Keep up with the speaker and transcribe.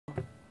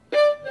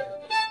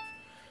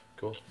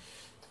Cool.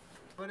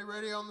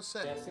 Ready on the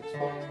set. Yeah, 6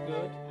 foot's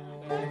good.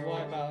 And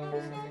white balance, I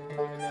think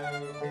we're going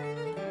to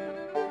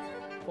go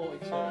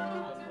 42.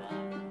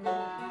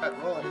 Right,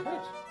 rolling.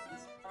 Good.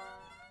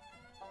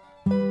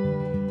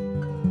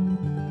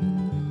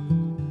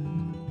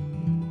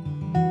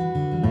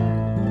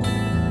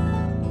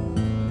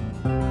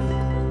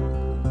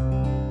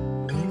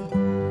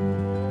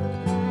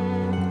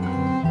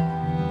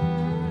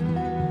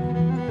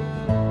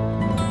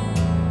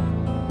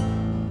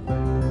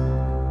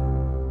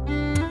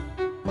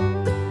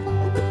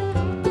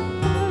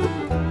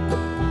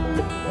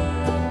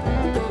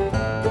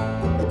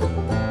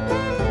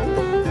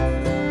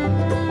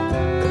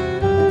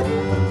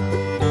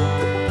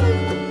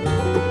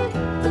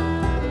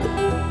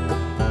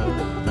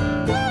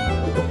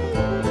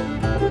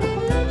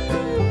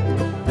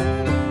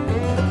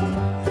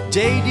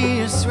 JD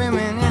is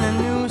swimming in a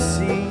new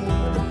sea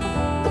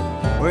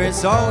where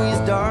it's always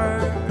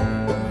dark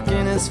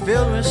and it's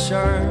filled with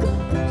sharks.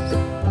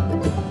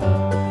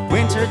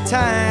 Winter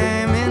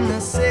time in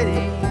the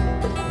city,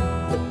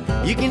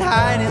 you can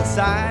hide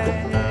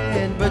inside,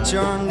 but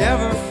you're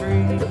never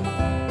free.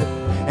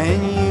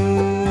 And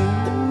you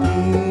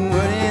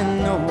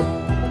wouldn't know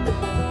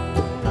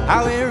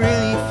how it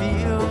really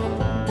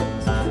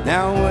feels.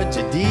 Now would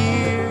you,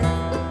 dear?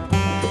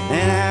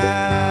 And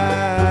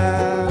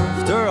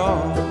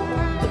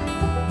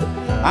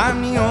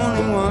I'm the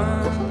only one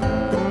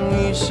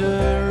we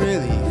should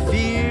really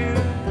fear.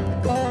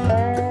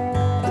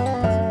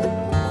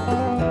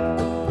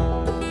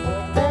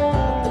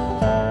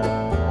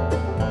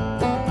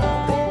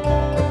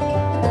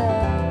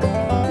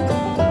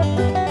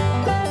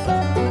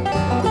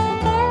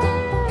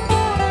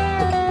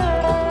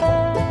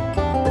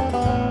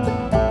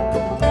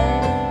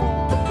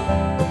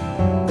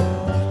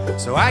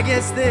 So I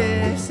guess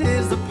this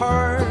is the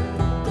part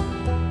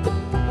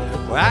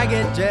where I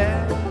get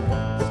jazzed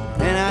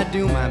and I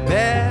do my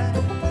best,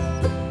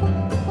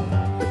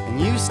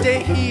 and you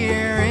stay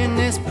here in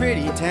this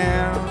pretty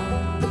town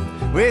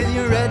with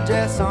your red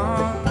dress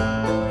on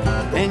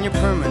and your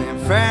permanent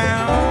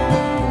frown,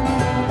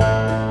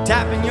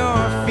 tapping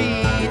your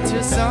feet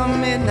to some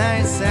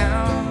midnight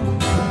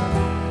sound,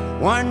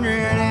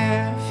 wondering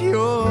if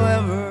you'll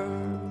ever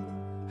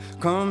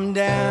come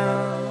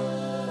down.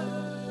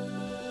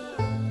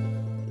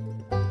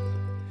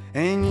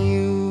 And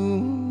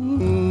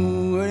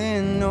you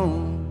wouldn't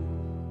know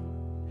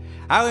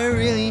how it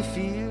really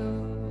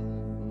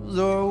feels,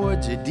 or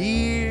would you,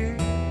 dear?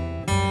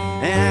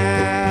 And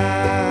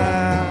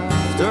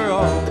after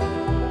all,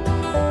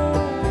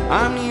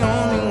 I'm the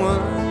only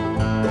one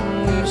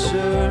we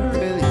should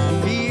really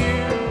fear.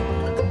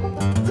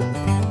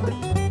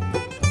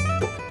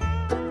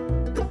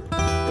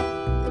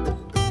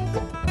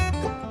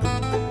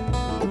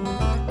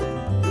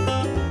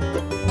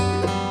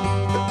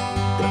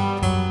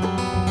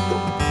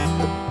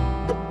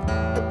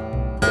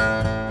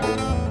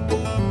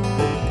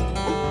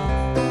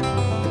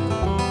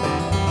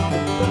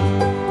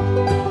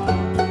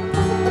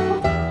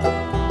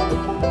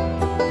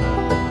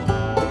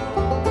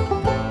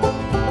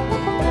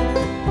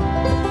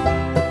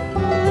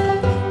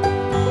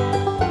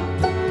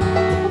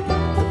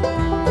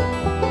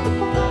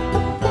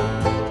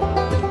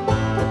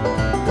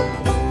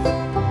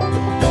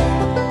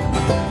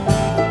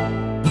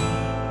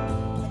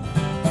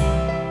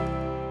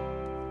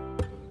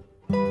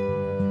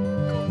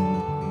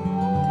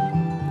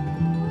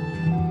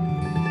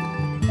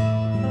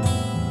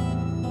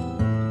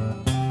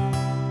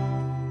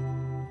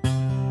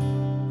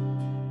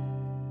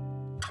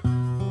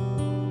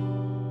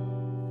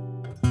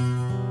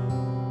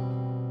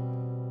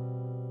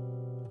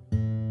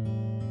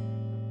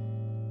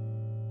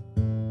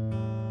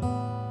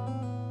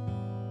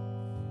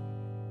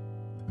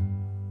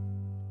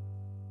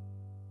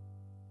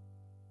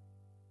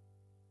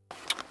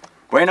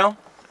 Bueno.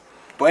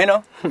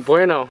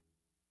 Bueno.